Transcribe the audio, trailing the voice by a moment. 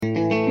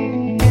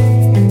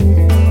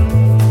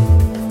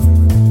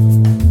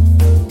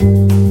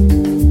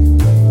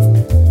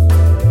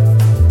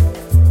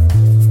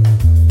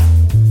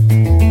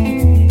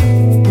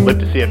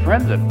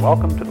friends, and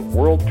welcome to the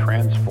World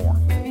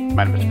Transformed.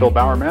 My name is Phil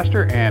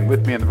Bowermaster, and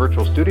with me in the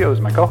virtual studio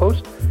is my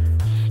co-host,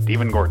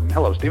 Stephen Gordon.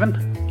 Hello, Stephen.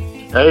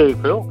 Hey,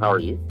 Phil. How are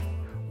you?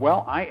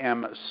 Well, I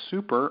am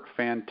super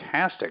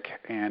fantastic.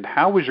 And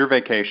how was your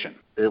vacation?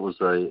 It was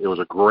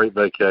a great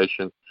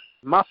vacation.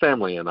 My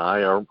family and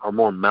I are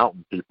more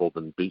mountain people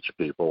than beach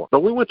people,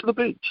 but we went to the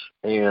beach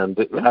and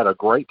had a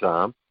great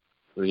time.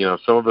 You know,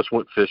 some of us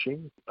went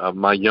fishing.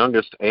 My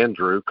youngest,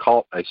 Andrew,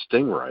 caught a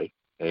stingray.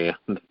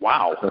 And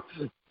wow!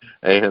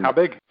 And how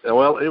big?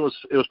 Well, it was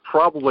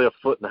probably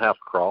 1.5 feet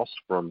across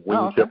from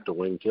wingtip to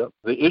wingtip.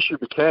 The issue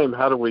became,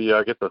 how do we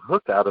get the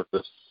hook out of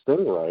this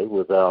stingray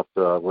without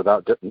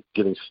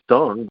getting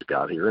stung?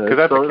 Got here because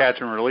that's a catch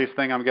and release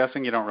thing. I'm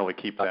guessing you don't really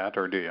keep that,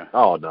 or do you?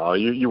 Oh no,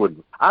 you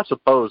wouldn't. I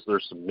suppose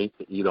there's some meat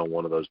to eat on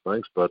one of those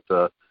things, but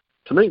to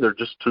me, they're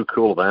just too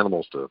cool of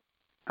animals to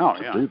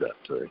do that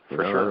to.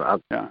 For sure.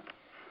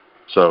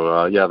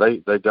 So,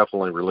 they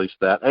definitely released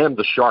that. And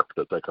the shark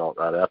that they caught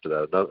right after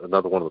that.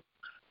 Another one of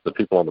the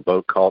people on the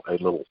boat caught a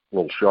little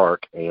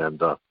shark. And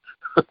the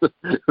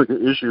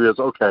issue is,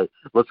 okay,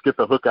 let's get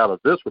the hook out of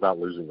this without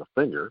losing a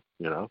finger,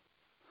 you know.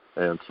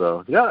 And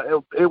so,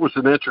 it was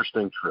an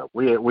interesting trip.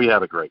 We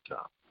had a great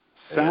time.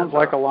 Sounds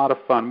like a lot of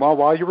fun. Well,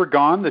 while you were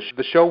gone,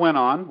 the show went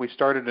on.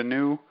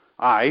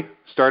 I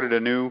started a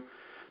new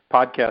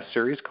podcast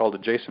series called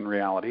Adjacent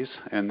Realities,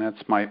 and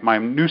that's my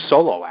new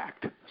solo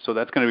act. So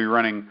that's going to be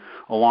running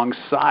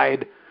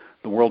alongside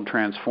the World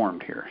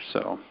Transformed here.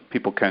 So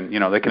people can,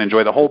 they can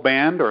enjoy the whole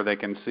band, or they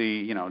can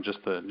see, just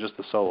the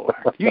solo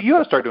act. You ought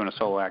to start doing a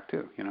solo act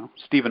too,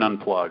 Stephen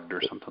Unplugged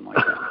or something like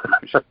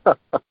that.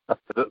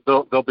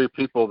 There'll be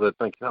people that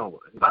think,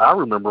 I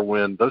remember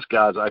when those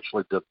guys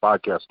actually did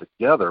podcasts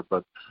together,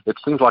 but it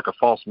seems like a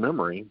false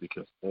memory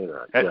because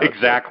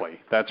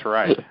exactly. That's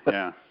right.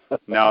 Yeah.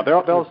 No,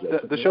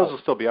 the shows will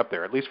still be up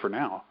there, at least for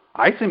now.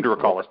 I seem to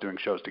recall us doing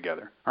shows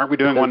together. Aren't we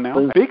doing one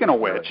now? Speaking of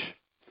which,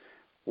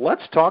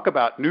 let's talk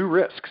about new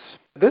risks.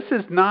 This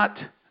is not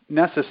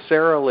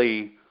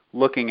necessarily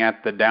looking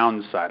at the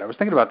downside. I was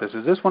thinking about this.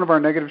 Is this one of our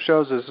negative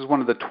shows? Is this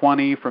one of the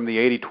 20 from the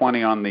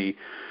 80-20 on the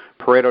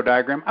Pareto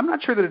diagram? I'm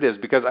not sure that it is,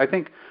 because I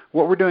think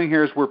what we're doing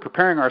here is we're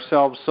preparing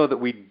ourselves so that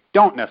we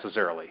don't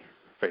necessarily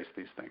face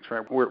these things,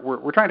 right?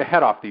 We're trying to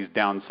head off these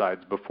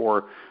downsides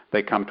before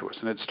they come to us.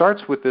 And it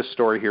starts with this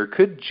story here.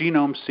 Could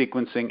genome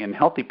sequencing in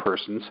healthy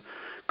persons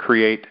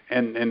create,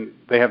 and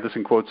they have this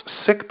in quotes,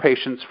 sick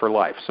patients for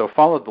life? So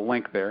follow the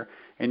link there,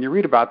 and you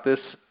read about this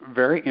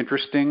very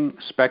interesting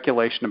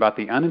speculation about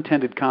the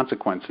unintended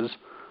consequences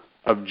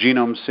of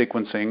genome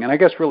sequencing, and I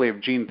guess really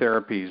of gene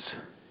therapies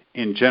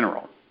in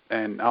general.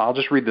 And I'll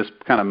just read this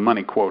kind of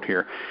money quote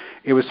here.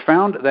 It was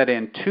found that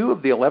in 2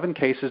 of the 11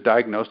 cases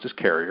diagnosed as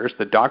carriers,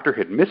 the doctor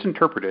had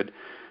misinterpreted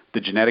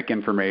the genetic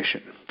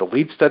information. The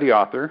lead study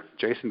author,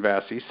 Jason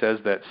Vassy, says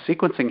that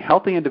sequencing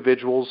healthy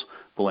individuals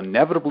will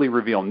inevitably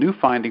reveal new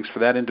findings for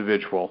that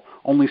individual,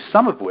 only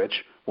some of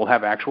which will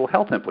have actual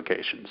health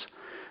implications.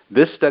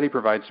 This study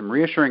provides some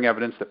reassuring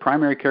evidence that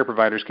primary care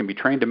providers can be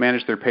trained to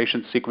manage their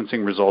patients'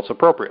 sequencing results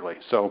appropriately.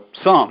 So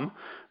some,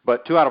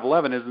 but 2 out of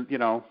 11 is,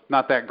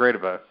 not that great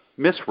of a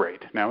miss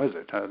rate now, is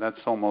it? That's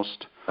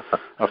almost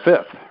a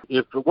fifth.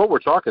 If what we're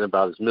talking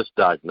about is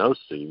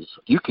misdiagnoses,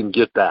 you can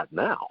get that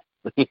now.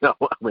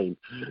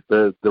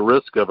 The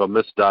risk of a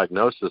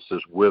misdiagnosis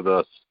is with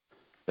us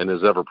and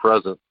is ever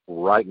present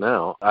right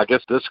now. I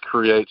guess this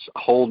creates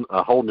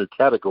a whole new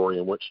category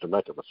in which to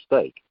make a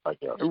mistake, I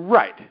guess.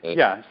 Right.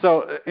 Yeah.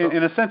 So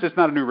in a sense, it's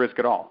not a new risk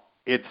at all.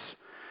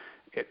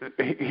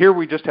 Here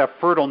we just have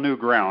fertile new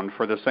ground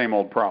for the same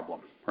old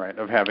problem, right?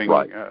 Of having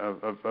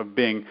of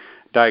being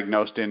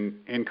diagnosed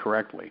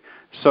incorrectly.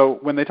 So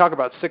when they talk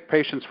about sick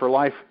patients for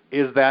life,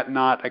 is that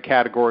not a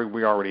category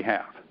we already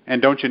have?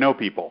 And don't you know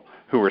people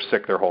who are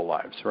sick their whole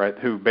lives, right?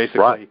 Who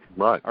basically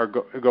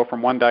go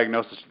from one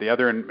diagnosis to the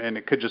other, and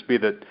it could just be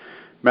that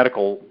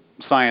medical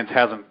science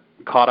hasn't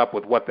caught up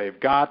with what they've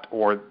got,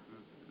 or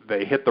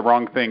they hit the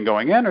wrong thing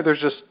going in, or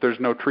there's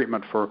no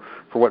treatment for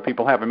what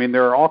people have.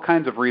 There are all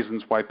kinds of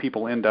reasons why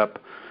people end up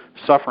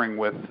suffering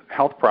with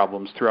health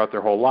problems throughout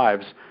their whole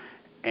lives,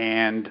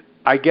 and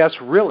I guess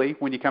really,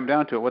 when you come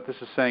down to it, what this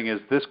is saying is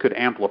this could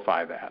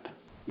amplify that,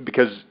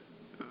 because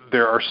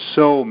there are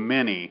so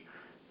many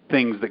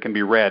things that can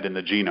be read in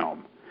the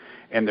genome,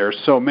 and there are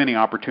so many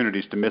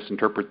opportunities to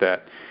misinterpret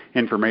that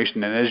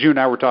information. And as you and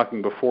I were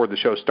talking before the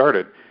show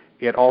started,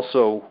 it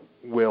also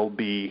will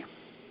be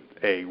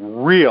a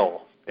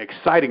real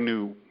exciting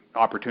new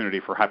opportunity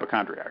for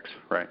hypochondriacs,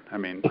 right?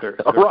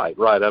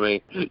 Right.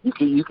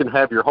 You can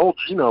have your whole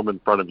genome in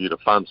front of you to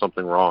find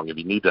something wrong if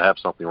you need to have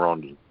something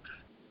wrong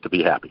to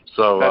be happy.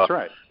 So that's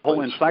right. Whole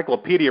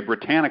Encyclopedia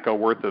Britannica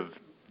worth of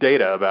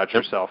data about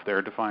yourself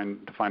there to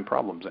find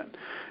problems in.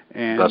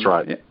 And that's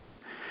right.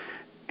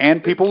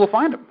 And people will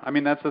find them.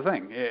 That's the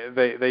thing.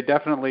 They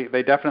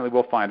definitely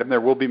will find them.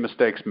 There will be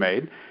mistakes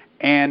made,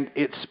 and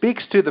it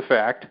speaks to the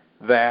fact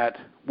that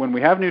when we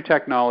have new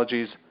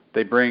technologies,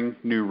 they bring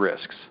new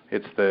risks.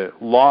 It's the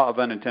law of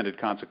unintended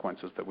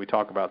consequences that we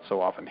talk about so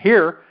often.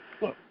 Here,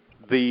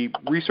 the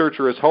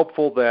researcher is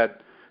hopeful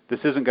that this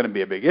isn't going to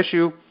be a big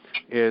issue.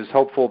 is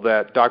hopeful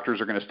that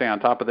doctors are going to stay on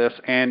top of this.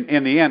 And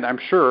in the end, I'm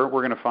sure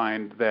we're going to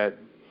find that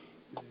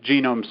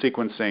genome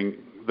sequencing,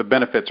 the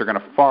benefits are going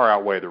to far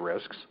outweigh the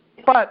risks,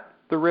 but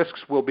the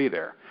risks will be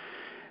there.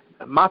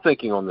 My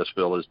thinking on this,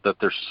 Phil, is that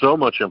there's so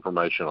much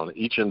information on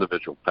each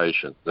individual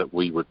patient that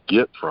we would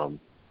get from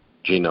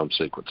genome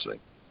sequencing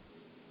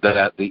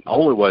that the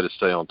only way to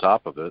stay on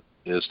top of it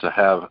is to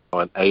have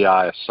an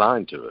AI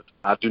assigned to it.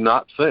 I do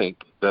not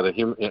think that a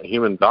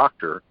human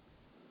doctor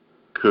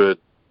could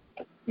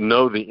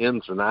know the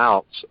ins and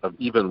outs of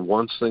even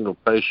one single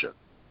patient.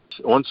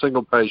 One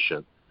single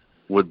patient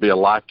would be a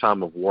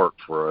lifetime of work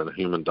for a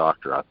human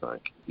doctor, I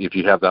think, if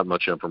you have that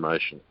much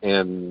information.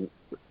 And,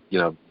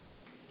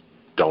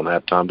 don't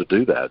have time to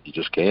do that. You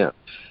just can't.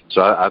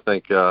 So I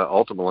think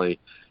ultimately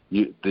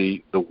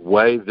the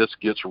way this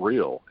gets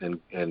real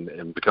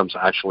and becomes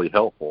actually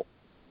helpful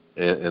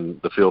in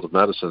the field of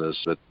medicine is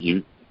that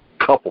you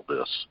couple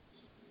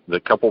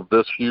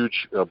this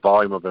huge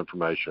volume of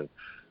information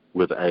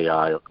with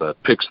AI that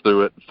picks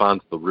through it and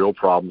finds the real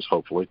problems,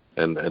 hopefully,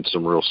 and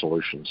some real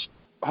solutions.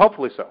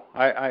 Hopefully so.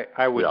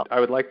 I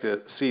would like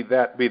to see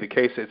that be the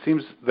case. It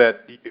seems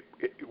that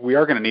we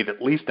are going to need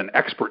at least an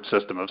expert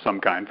system of some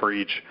kind for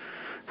each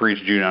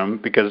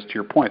genome, because to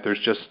your point, there's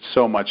just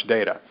so much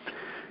data.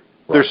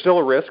 Right. There's still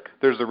a risk.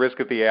 There's the risk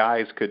that the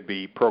AIs could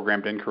be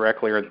programmed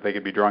incorrectly, or that they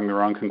could be drawing the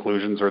wrong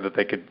conclusions, or that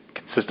they could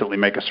consistently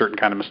make a certain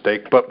kind of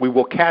mistake. But we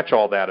will catch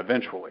all that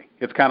eventually.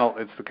 It's kind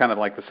of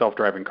like the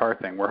self-driving car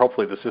thing, where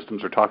hopefully the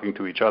systems are talking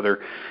to each other,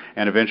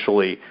 and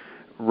eventually,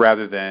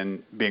 rather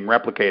than being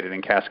replicated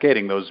and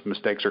cascading, those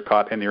mistakes are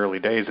caught in the early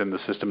days, and the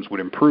systems would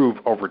improve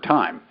over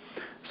time,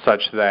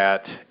 such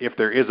that if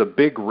there is a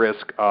big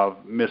risk of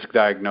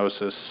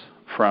misdiagnosis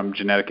from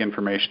genetic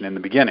information in the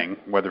beginning,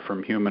 whether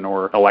from human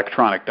or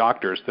electronic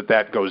doctors,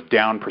 that goes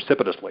down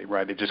precipitously,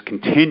 right? It just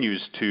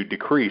continues to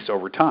decrease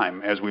over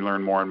time as we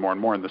learn more and more and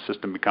more, and the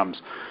system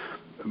becomes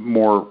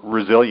more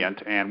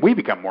resilient, and we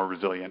become more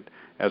resilient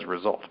as a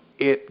result.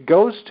 It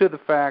goes to the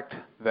fact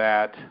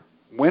that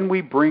when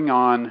we bring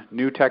on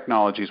new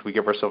technologies, we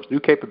give ourselves new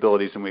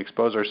capabilities, and we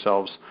expose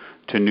ourselves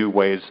to new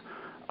ways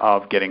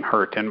of getting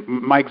hurt. And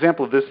my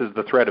example of this is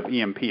the threat of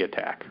EMP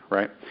attack,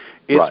 right?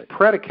 It's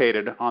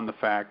predicated on the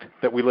fact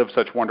that we live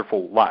such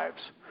wonderful lives,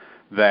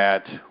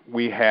 that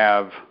we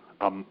have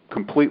a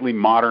completely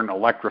modern,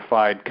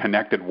 electrified,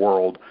 connected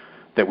world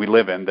that we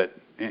live in that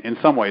in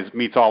some ways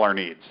meets all our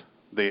needs.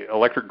 The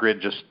electric grid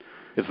just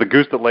is the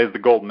goose that lays the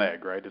golden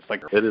egg, right? It's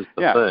like it is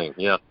the thing,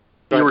 yeah.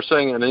 You were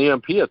saying an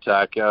EMP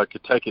attack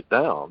could take it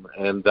down,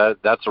 and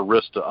that's a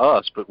risk to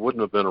us, but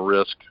wouldn't have been a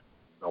risk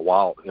a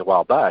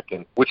while back,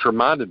 and which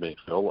reminded me,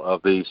 Phil,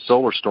 of the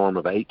solar storm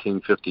of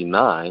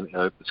 1859.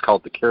 It's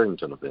called the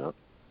Carrington event.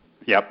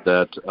 Yep.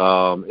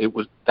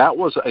 That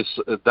was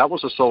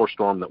a solar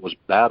storm that was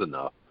bad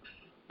enough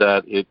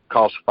that it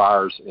caused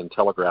fires in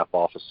telegraph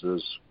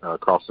offices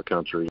across the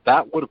country.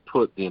 That would have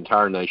put the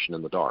entire nation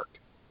in the dark.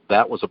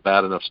 That was a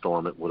bad enough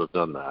storm; it would have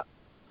done that.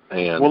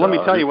 And well, let me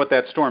tell you what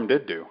that storm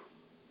did do.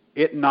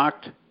 It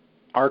knocked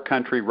our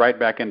country right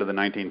back into the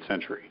 19th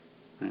century.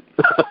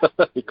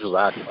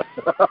 Exactly.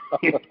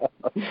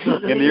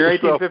 In the year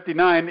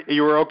 1859,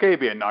 you were okay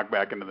being knocked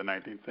back into the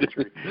 19th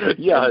century.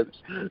 Yeah,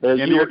 in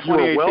the year 2018, you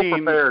were well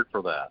prepared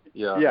for that.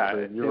 Yeah,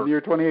 in the year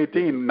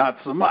 2018, not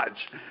so much.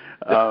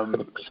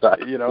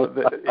 Exactly.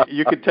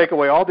 You could take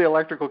away all the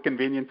electrical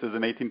conveniences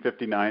in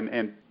 1859,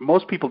 and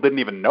most people didn't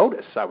even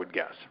notice, I would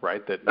guess,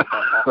 right, that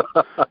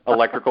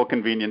electrical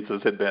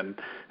conveniences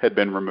had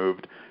been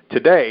removed.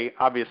 Today,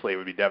 obviously, it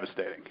would be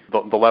devastating,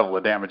 the level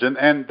of damage,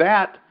 and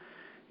that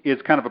is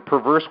kind of a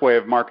perverse way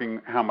of marking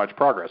how much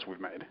progress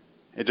we've made.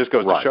 It just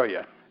goes to show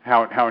you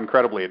how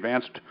incredibly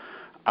advanced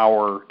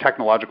our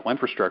technological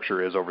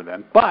infrastructure is over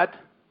then, but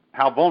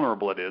how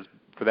vulnerable it is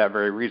for that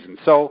very reason.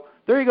 So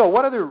there you go.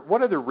 What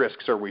other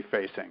risks are we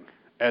facing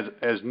as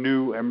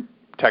new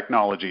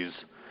technologies?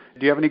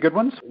 Do you have any good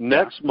ones?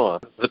 Next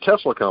month, the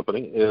Tesla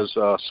company is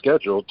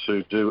scheduled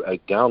to do a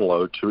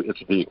download to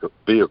its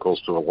vehicles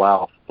to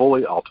allow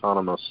fully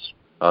autonomous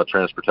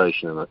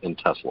transportation in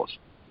Teslas.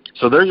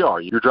 So there you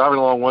are. You're driving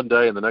along one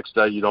day, and the next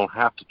day you don't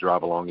have to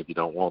drive along if you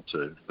don't want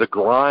to. The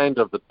grind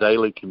of the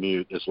daily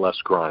commute is less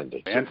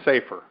grinding. And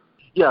safer.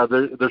 Yeah,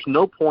 there's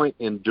no point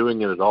in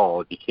doing it at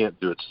all if you can't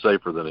do it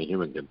safer than a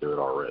human can do it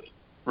already.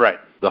 Right.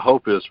 The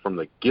hope is from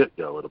the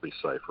get-go it'll be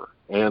safer.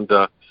 And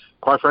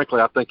quite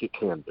frankly, I think it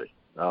can be.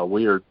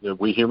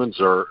 We humans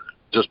are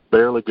just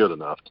barely good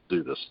enough to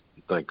do this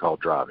thing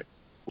called driving.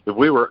 If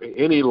we were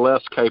any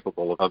less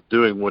capable of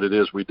doing what it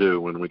is we do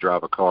when we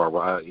drive a car,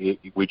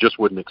 we just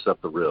wouldn't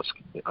accept the risk.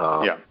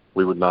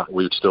 We would not.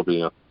 We would still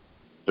be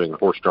doing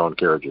horse-drawn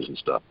carriages and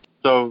stuff.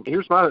 So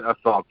here's my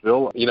thought,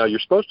 Phil. You're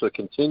supposed to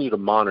continue to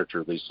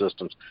monitor these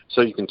systems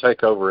so you can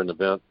take over an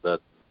event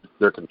that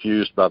they're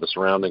confused by the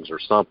surroundings or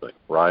something,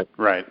 right?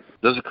 Right.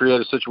 Does it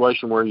create a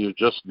situation where you're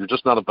just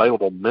not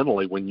available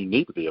mentally when you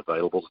need to be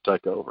available to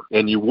take over?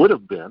 And you would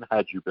have been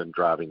had you been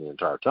driving the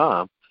entire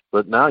time.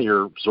 But now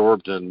you're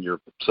absorbed in your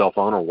cell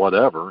phone or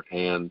whatever,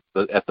 and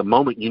at the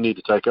moment you need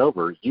to take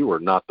over, you are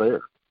not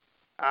there.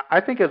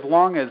 I think as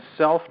long as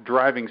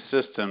self-driving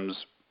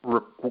systems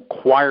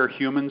require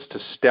humans to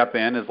step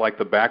in as like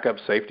the backup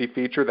safety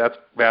feature,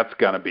 that's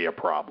going to be a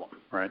problem,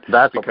 right?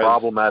 That's a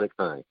problematic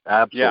thing.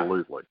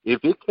 Absolutely. Yeah.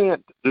 If it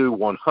can't do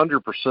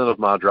 100% of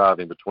my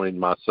driving between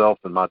myself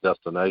and my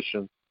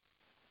destination,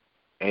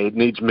 and it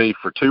needs me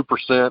for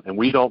 2%, and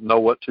we don't know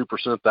what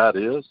 2% that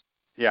is,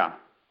 yeah,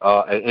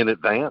 in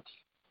advance,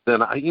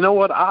 then you know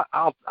what?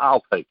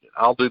 I'll take it.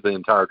 I'll do the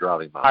entire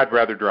driving myself. I'd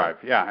rather drive.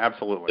 Yeah,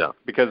 absolutely. Yeah.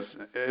 Because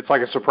it's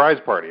like a surprise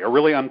party, a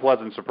really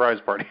unpleasant surprise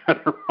party.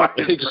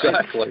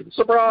 Exactly. Right?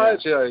 Surprise.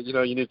 Yeah. You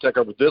know, you need to take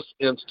over this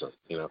instant.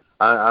 You know,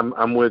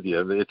 I'm with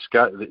you. It's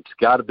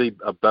got to be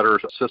a better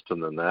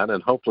system than that,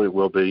 and hopefully it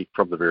will be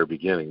from the very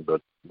beginning.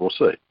 But we'll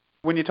see.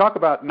 When you talk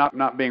about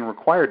not being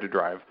required to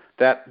drive,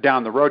 that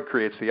down the road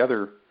creates the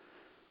other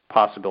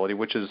possibility,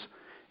 which is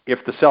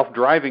if the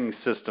self-driving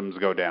systems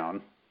go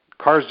down,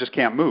 cars just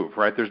can't move,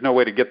 right? There's no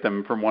way to get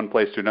them from one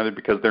place to another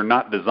because they're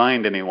not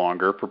designed any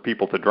longer for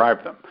people to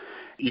drive them.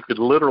 You could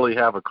literally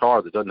have a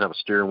car that doesn't have a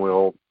steering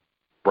wheel,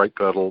 brake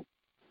pedal,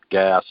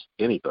 gas,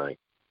 anything.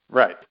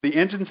 Right. The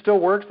engine still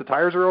works, the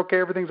tires are okay,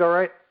 everything's all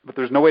right, but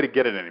there's no way to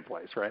get it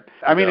anyplace, right?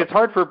 I mean, it's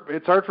hard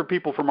for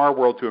people from our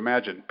world to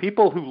imagine.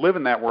 People who live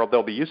in that world,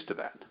 they'll be used to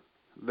that.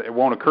 It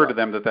won't occur to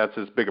them that that's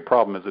as big a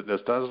problem as it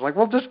just does. It's like,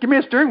 well, just give me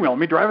a steering wheel, let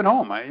me drive it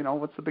home.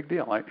 What's the big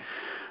deal?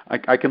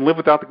 I can live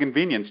without the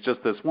convenience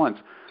just this once.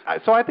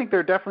 So I think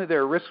there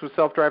are risks with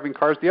self-driving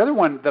cars. The other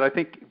one that I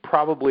think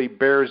probably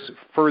bears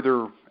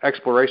further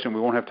exploration,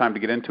 we won't have time to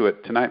get into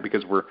it tonight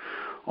because we're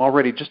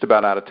already just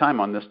about out of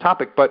time on this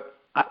topic, but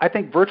I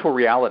think virtual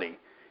reality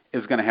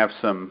is going to have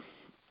some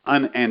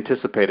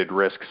unanticipated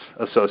risks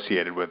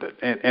associated with it.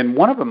 And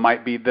one of them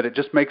might be that it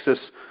just makes us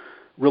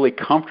really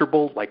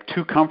comfortable, like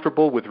too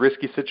comfortable with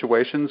risky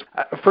situations.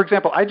 For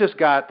example, I just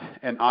got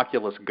an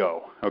Oculus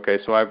Go. Okay,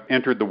 so I've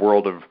entered the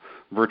world of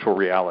virtual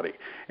reality,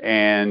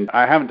 and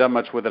I haven't done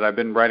much with it. I've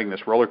been riding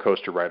this roller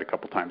coaster ride a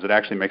couple times. It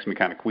actually makes me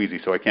kind of queasy,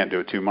 so I can't do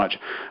it too much.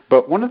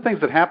 But one of the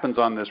things that happens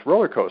on this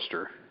roller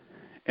coaster,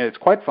 and it's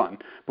quite fun,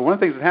 but one of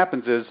the things that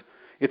happens is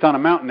it's on a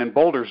mountain and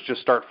boulders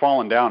just start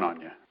falling down on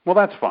you. Well,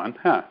 that's fun,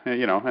 huh?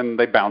 And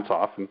they bounce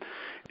off, and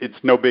it's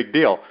no big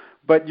deal.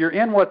 But you're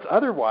in what's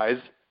otherwise,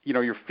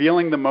 you're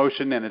feeling the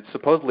motion, and it's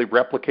supposedly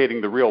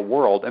replicating the real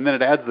world, and then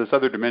it adds this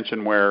other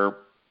dimension where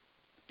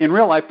in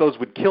real life those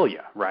would kill you,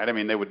 right? I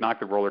mean, they would knock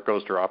the roller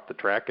coaster off the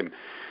track,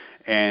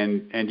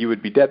 and you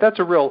would be dead. That's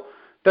a real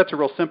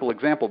simple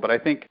example, but I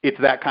think it's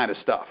that kind of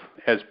stuff.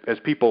 As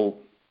people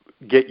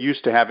get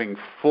used to having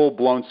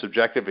full-blown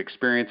subjective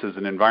experiences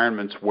in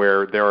environments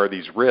where there are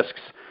these risks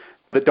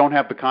that don't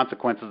have the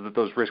consequences that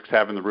those risks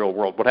have in the real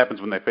world. What happens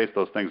when they face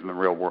those things in the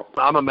real world?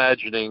 I'm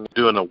imagining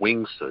doing a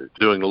wingsuit,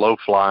 doing low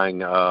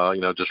flying,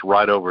 just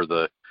right over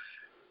the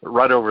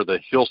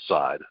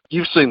hillside.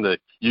 You've seen the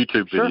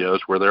YouTube videos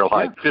where they're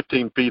like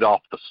 15 feet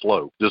off the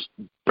slope, just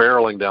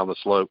barreling down the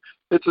slope.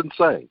 It's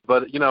insane.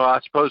 But, I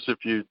suppose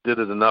if you did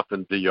it enough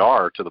in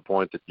VR to the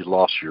point that you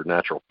lost your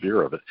natural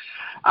fear of it,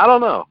 I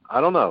don't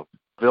know.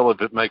 Phil,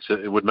 if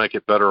it would make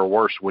it better or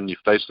worse when you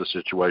face the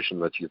situation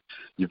that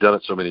you've done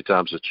it so many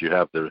times that you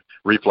have the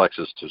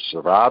reflexes to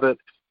survive it,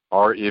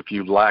 or if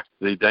you lack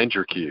the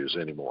danger cues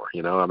anymore.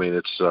 I mean,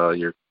 it's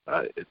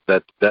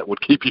that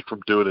would keep you from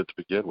doing it to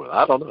begin with.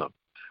 I don't know.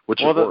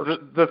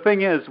 The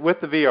thing is,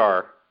 with the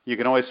VR, you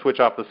can always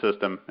switch off the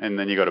system and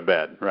then you go to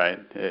bed, right?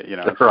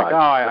 It's like,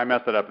 I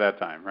messed it up that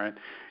time, right?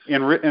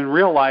 In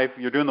real life,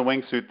 you're doing the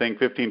wingsuit thing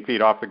 15 feet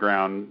off the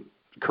ground,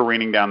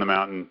 careening down the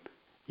mountain.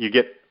 You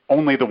get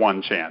only the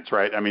one chance,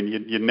 right? I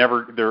mean,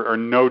 there are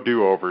no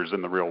do-overs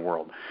in the real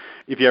world.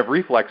 If you have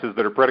reflexes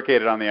that are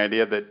predicated on the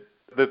idea that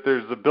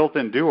there's a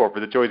built-in do-over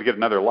that you always get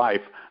another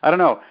life, I don't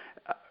know.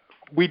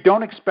 We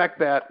don't expect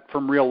that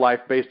from real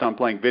life based on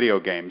playing video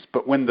games,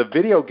 but when the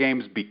video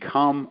games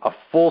become a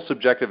full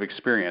subjective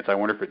experience, I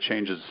wonder if it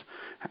changes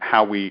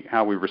how we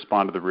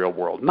respond to the real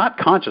world. Not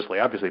consciously,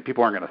 obviously.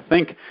 People aren't going to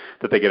think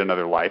that they get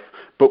another life,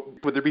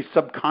 but would there be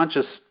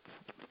subconscious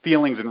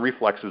feelings and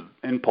reflexes,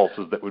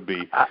 impulses that would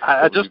be?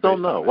 I just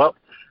don't know. Well,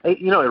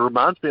 it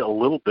reminds me a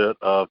little bit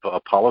of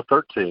Apollo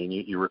 13.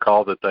 You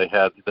recall that they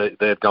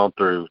had gone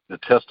through the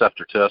test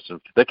after test,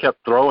 and they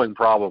kept throwing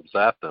problems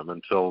at them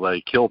until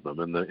they killed them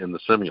in the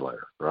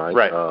simulator, right?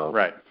 Right,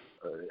 right.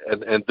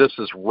 And this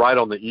is right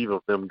on the eve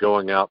of them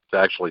going out to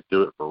actually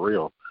do it for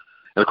real.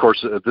 And of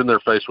course, then they're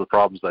faced with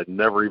problems they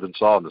never even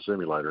saw in the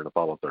simulator in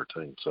Apollo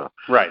 13. So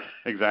right,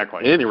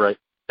 exactly. At any rate.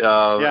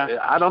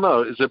 I don't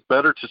know. Is it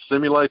better to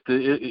simulate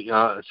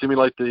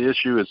the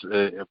issue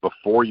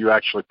before you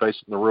actually face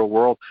it in the real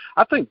world?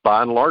 I think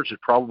by and large it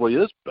probably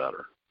is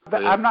better.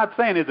 I'm not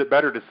saying is it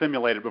better to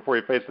simulate it before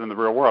you face it in the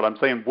real world. I'm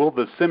saying will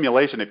the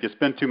simulation, if you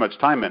spend too much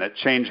time in it,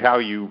 change how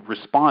you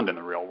respond in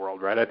the real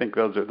world, right? I think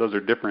those are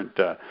different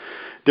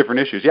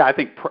issues. Yeah, I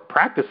think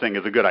practicing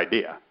is a good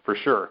idea for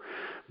sure,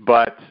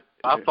 but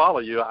I follow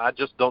you. I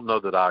just don't know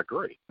that I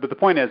agree. But the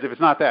point is, if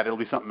it's not that, it'll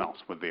be something else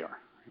with VR.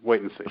 Wait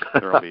and see.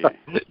 There'll be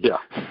yeah,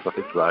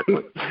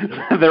 exactly.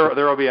 There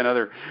will be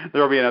another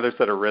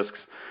set of risks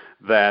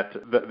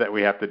that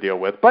we have to deal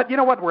with. But you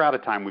know what? We're out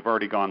of time. We've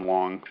already gone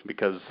long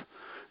because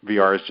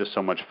VR is just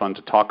so much fun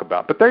to talk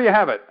about. But there you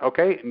have it,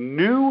 okay?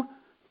 New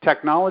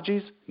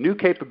technologies, new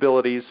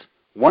capabilities,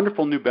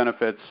 wonderful new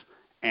benefits,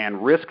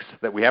 and risks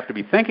that we have to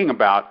be thinking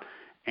about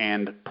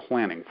and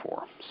planning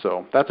for.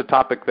 So that's a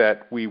topic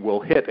that we will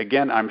hit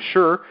again, I'm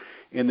sure,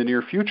 in the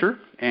near future.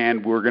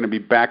 And we're going to be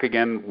back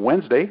again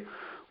Wednesday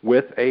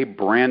with a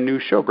brand new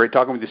show. Great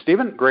talking with you,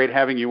 Stephen. Great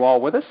having you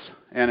all with us.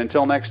 And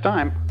until next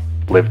time,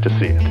 live to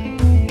see it.